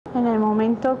En el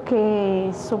momento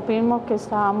que supimos que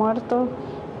estaba muerto,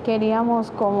 queríamos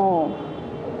como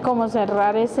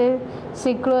cerrar ese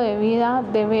ciclo de vida,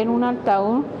 de ver un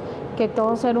ataúd que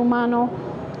todo ser humano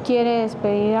quiere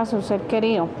despedir a su ser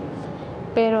querido.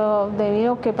 Pero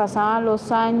debido a que pasaban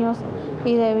los años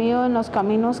y debido a los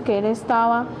caminos que él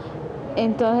estaba,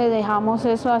 entonces dejamos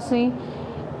eso así.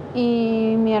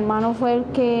 Y mi hermano fue el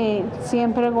que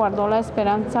siempre guardó la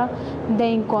esperanza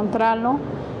de encontrarlo,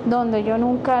 donde yo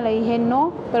nunca le dije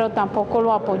no, pero tampoco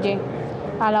lo apoyé.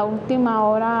 A la última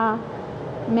hora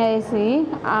me decidí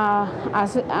a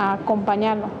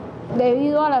acompañarlo.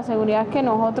 Debido a la seguridad que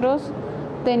nosotros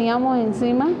teníamos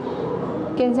encima,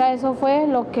 quién sabe, eso fue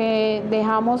lo que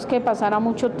dejamos que pasara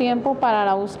mucho tiempo para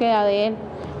la búsqueda de él,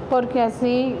 porque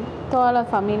así todas las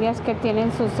familias que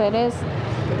tienen sus seres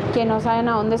que no saben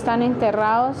a dónde están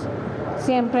enterrados,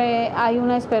 siempre hay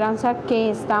una esperanza que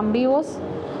están vivos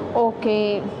o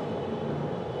que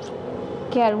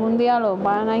algún día los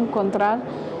van a encontrar,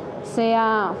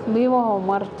 sea vivos o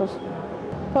muertos,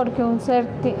 porque un ser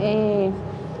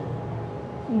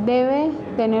debe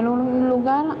tener un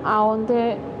lugar a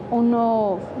donde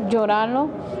uno llorarlo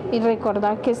y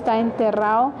recordar que está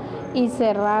enterrado y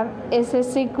cerrar ese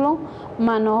ciclo,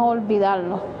 mas no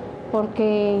olvidarlo,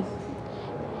 porque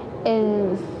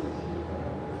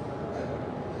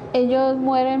ellos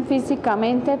mueren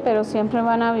físicamente, pero siempre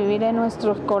van a vivir en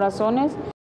nuestros corazones.